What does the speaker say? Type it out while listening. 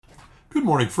Good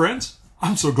morning, friends.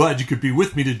 I'm so glad you could be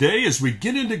with me today as we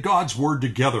get into God's Word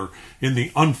together in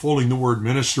the Unfolding the Word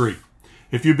ministry.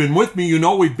 If you've been with me, you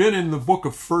know we've been in the book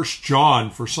of 1 John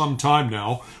for some time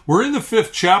now. We're in the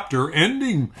 5th chapter,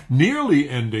 nearly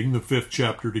ending the 5th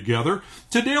chapter together.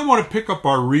 Today I want to pick up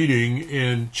our reading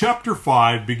in chapter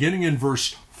 5, beginning in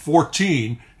verse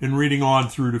 14 and reading on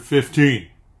through to 15.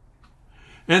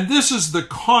 And this is the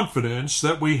confidence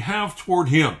that we have toward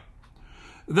Him,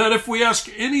 that if we ask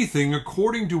anything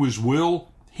according to His will,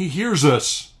 He hears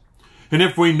us. And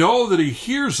if we know that He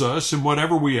hears us in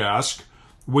whatever we ask,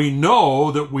 we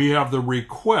know that we have the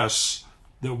requests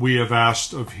that we have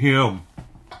asked of Him.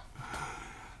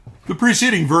 The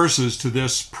preceding verses to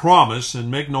this promise,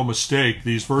 and make no mistake,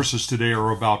 these verses today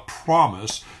are about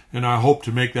promise, and I hope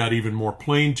to make that even more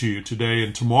plain to you today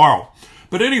and tomorrow.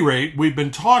 But at any rate, we've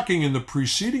been talking in the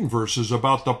preceding verses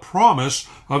about the promise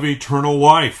of eternal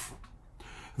life.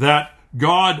 That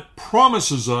God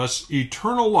promises us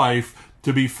eternal life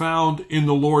to be found in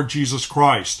the Lord Jesus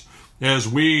Christ as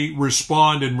we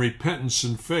respond in repentance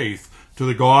and faith to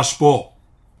the gospel.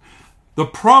 The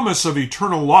promise of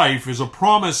eternal life is a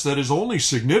promise that is only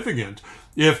significant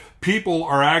if people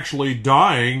are actually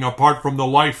dying apart from the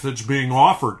life that's being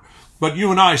offered. But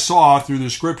you and I saw through the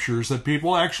scriptures that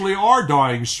people actually are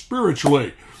dying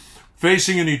spiritually,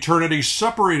 facing an eternity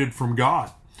separated from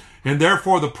God. And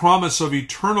therefore, the promise of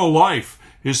eternal life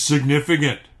is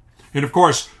significant. And of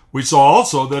course, we saw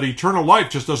also that eternal life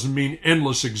just doesn't mean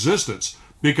endless existence,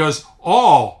 because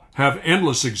all have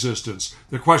endless existence.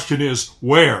 The question is,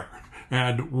 where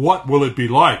and what will it be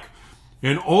like?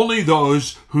 And only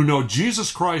those who know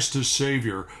Jesus Christ as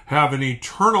Savior have an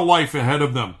eternal life ahead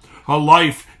of them, a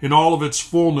life in all of its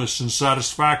fullness and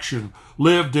satisfaction,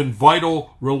 lived in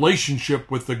vital relationship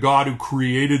with the God who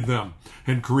created them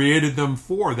and created them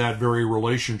for that very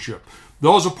relationship.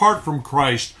 Those apart from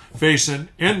Christ face an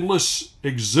endless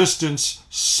existence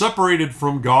separated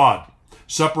from God,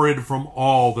 separated from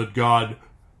all that God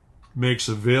makes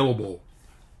available.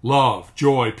 Love,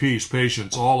 joy, peace,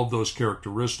 patience, all of those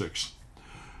characteristics.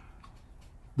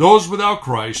 Those without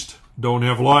Christ don't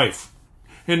have life.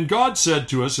 And God said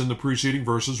to us in the preceding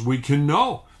verses, we can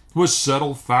know with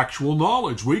settled factual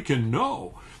knowledge. We can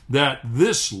know that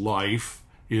this life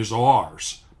is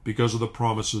ours because of the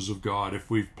promises of God. If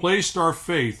we've placed our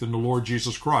faith in the Lord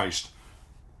Jesus Christ,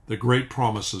 the great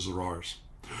promises are ours.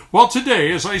 Well,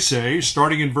 today, as I say,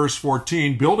 starting in verse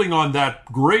 14, building on that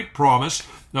great promise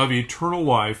of eternal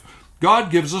life,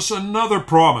 God gives us another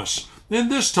promise.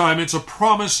 And this time it's a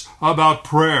promise about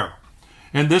prayer.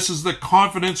 And this is the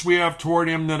confidence we have toward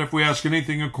Him, that if we ask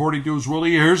anything according to His will,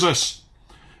 He hears us.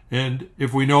 And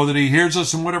if we know that He hears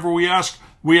us in whatever we ask,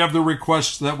 we have the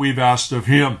requests that we've asked of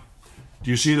Him. Do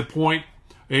you see the point?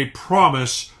 A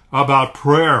promise about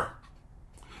prayer.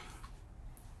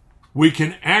 We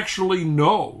can actually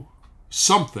know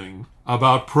something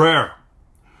about prayer.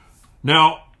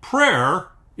 Now, prayer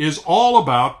is all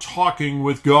about talking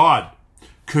with God,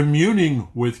 communing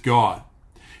with God.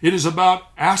 It is about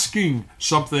asking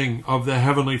something of the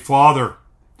Heavenly Father.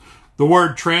 The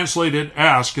word translated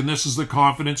ask, and this is the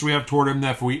confidence we have toward Him,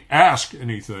 that if we ask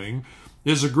anything,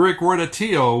 is a Greek word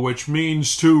aiteo, which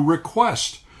means to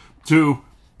request, to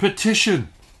petition,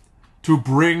 to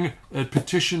bring a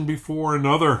petition before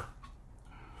another.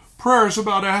 Prayer is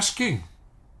about asking.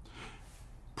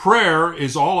 Prayer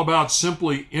is all about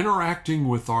simply interacting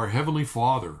with our Heavenly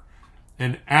Father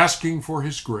and asking for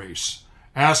His grace,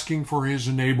 asking for His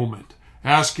enablement,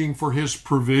 asking for His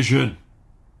provision.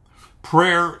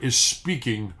 Prayer is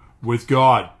speaking with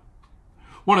God.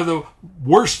 One of the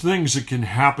worst things that can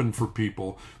happen for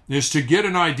people is to get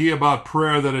an idea about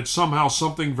prayer that it's somehow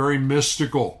something very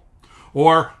mystical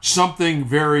or something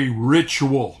very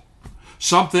ritual,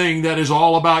 something that is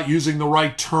all about using the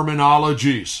right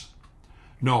terminologies.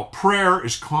 No, prayer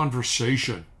is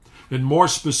conversation. And more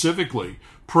specifically,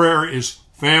 prayer is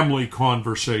family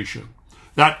conversation.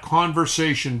 That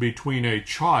conversation between a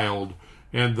child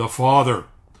and the Father.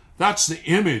 That's the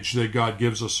image that God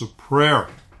gives us of prayer.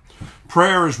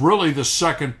 Prayer is really the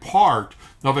second part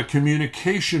of a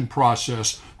communication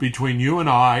process between you and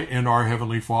I and our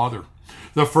Heavenly Father.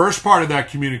 The first part of that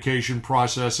communication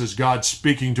process is God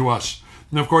speaking to us.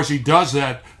 And of course, He does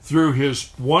that through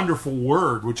His wonderful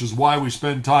Word, which is why we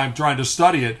spend time trying to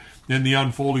study it in the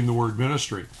Unfolding the Word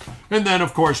ministry. And then,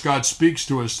 of course, God speaks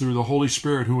to us through the Holy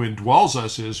Spirit who indwells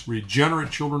us as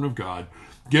regenerate children of God,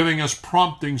 giving us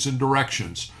promptings and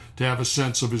directions to have a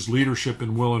sense of His leadership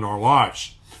and will in our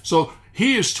lives. So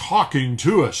He is talking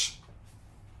to us.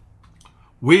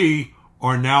 We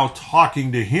are now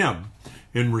talking to Him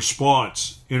in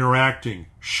response, interacting,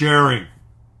 sharing.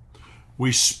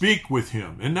 We speak with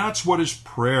him. And that's what is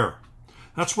prayer.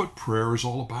 That's what prayer is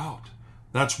all about.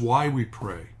 That's why we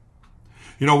pray.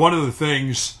 You know, one of the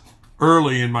things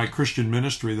early in my Christian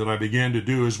ministry that I began to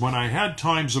do is when I had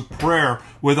times of prayer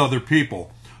with other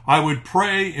people, I would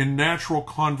pray in natural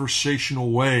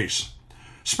conversational ways,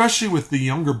 especially with the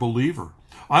younger believer.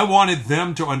 I wanted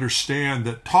them to understand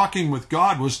that talking with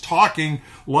God was talking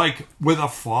like with a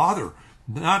father,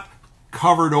 not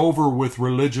covered over with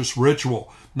religious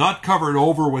ritual, not covered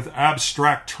over with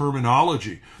abstract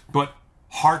terminology, but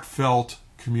heartfelt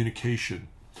communication.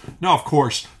 Now, of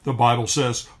course, the Bible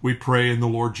says we pray in the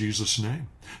Lord Jesus' name,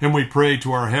 and we pray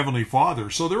to our Heavenly Father.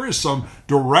 So there is some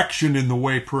direction in the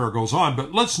way prayer goes on,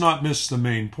 but let's not miss the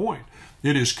main point.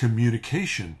 It is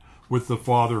communication with the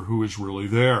Father who is really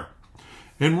there.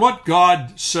 And what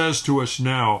God says to us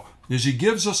now is he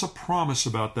gives us a promise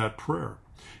about that prayer.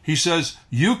 He says,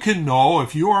 you can know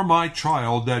if you are my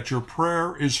child that your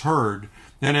prayer is heard,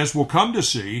 and as we'll come to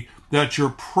see, that your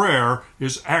prayer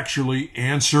is actually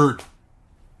answered.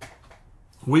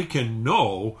 We can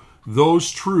know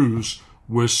those truths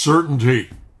with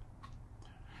certainty.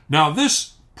 Now,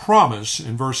 this promise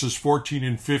in verses 14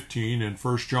 and 15 in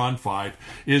 1 John 5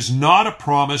 is not a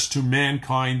promise to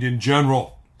mankind in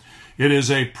general. It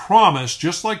is a promise,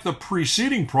 just like the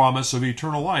preceding promise of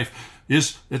eternal life,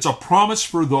 it's a promise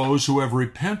for those who have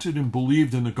repented and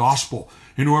believed in the gospel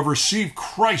and who have received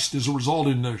Christ as a result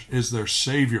as their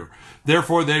Savior.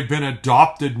 Therefore, they've been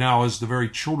adopted now as the very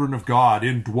children of God,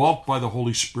 indwelt by the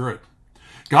Holy Spirit.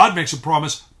 God makes a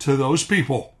promise to those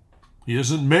people. He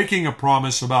isn't making a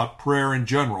promise about prayer in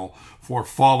general for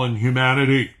fallen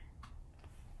humanity.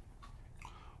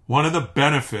 One of the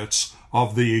benefits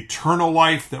of the eternal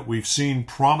life that we've seen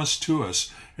promised to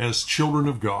us as children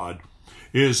of God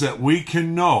is that we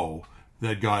can know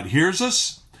that God hears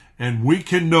us, and we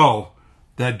can know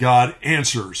that God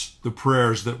answers the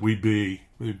prayers that we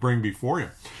bring before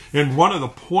him. And one of the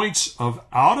points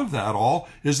out of that all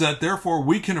is that therefore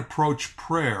we can approach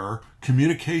prayer,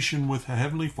 communication with the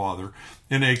Heavenly Father,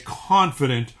 in a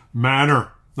confident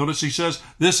manner. Notice he says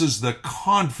this is the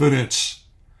confidence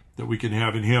that we can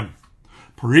have in him.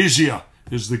 Parrhesia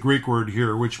is the Greek word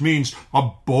here, which means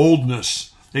a boldness,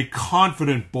 a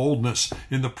confident boldness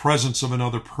in the presence of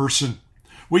another person.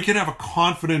 We can have a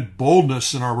confident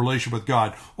boldness in our relationship with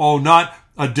God. Oh, not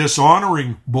a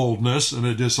dishonoring boldness and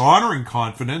a dishonoring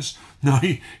confidence. No,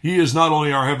 he is not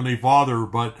only our Heavenly Father,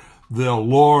 but the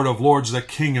Lord of Lords, the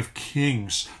King of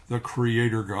Kings, the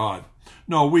Creator God.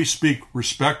 No, we speak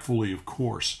respectfully, of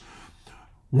course.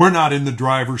 We're not in the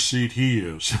driver's seat, he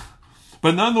is.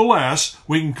 But nonetheless,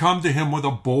 we can come to him with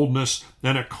a boldness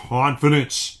and a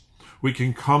confidence. We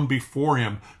can come before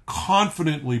him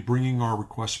confidently bringing our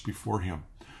requests before him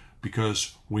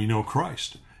because we know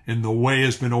Christ. And the way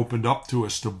has been opened up to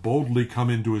us to boldly come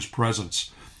into his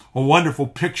presence. A wonderful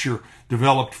picture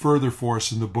developed further for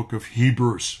us in the book of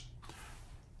Hebrews.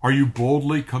 Are you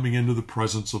boldly coming into the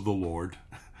presence of the Lord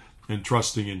and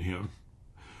trusting in him?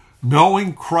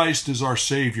 Knowing Christ as our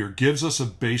Savior gives us a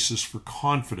basis for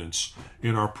confidence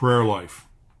in our prayer life.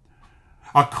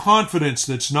 A confidence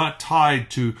that's not tied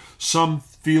to some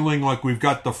feeling like we've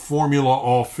got the formula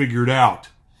all figured out,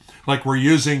 like we're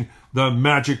using the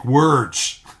magic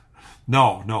words.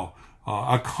 No.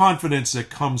 A confidence that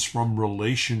comes from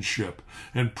relationship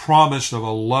and promise of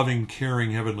a loving,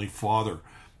 caring Heavenly Father,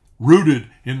 rooted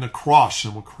in the cross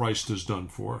and what Christ has done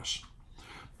for us.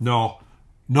 No,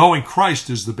 knowing Christ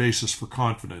is the basis for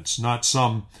confidence, not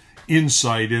some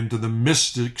insight into the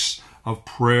mystics of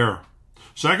prayer.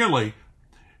 Secondly,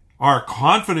 our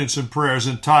confidence in prayer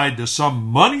isn't tied to some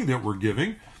money that we're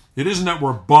giving. It isn't that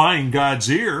we're buying God's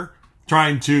ear,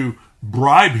 trying to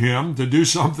bribe him to do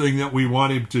something that we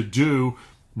want him to do.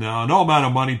 No amount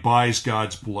of money buys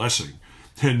God's blessing.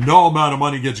 And no amount of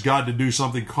money gets God to do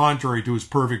something contrary to his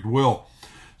perfect will.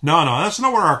 No, that's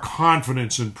not where our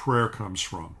confidence in prayer comes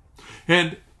from.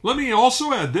 And let me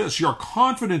also add this. Your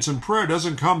confidence in prayer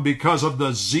doesn't come because of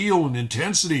the zeal and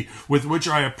intensity with which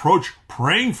I approach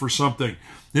praying for something.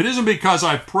 It isn't because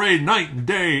I pray night and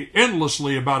day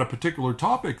endlessly about a particular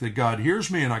topic that God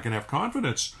hears me and I can have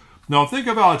confidence. Now think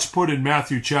of how it's put in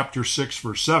Matthew chapter 6,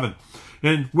 verse 7.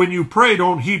 And when you pray,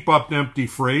 don't heap up empty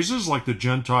phrases like the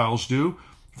Gentiles do,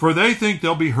 for they think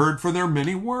they'll be heard for their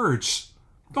many words.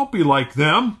 Don't be like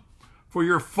them, for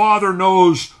your Father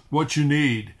knows what you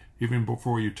need even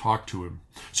before you talk to him.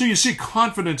 So you see,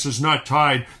 confidence is not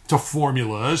tied to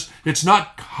formulas. It's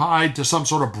not tied to some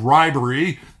sort of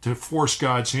bribery to force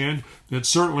God's hand. It's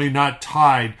certainly not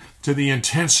tied to the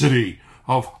intensity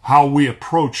of how we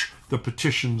approach the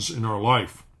petitions in our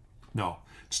life. No,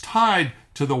 it's tied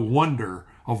to the wonder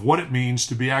of what it means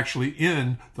to be actually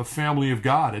in the family of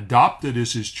God, adopted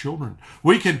as his children.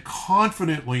 We can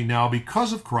confidently now,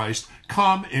 because of Christ,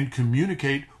 come and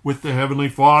communicate with the Heavenly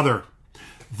Father.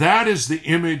 That is the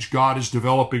image God is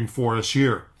developing for us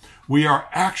here. We are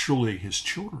actually his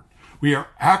children. We are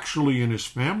actually in his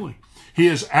family. He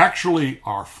is actually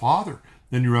our Father.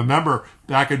 Then you remember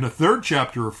back in the 3rd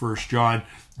chapter of 1 John,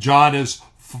 John is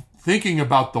thinking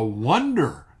about the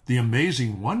wonder, the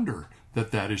amazing wonder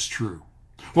that is true.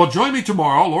 Well, join me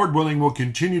tomorrow. Lord willing, we'll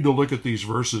continue to look at these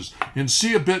verses and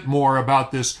see a bit more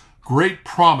about this great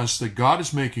promise that God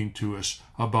is making to us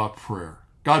about prayer.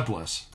 God bless.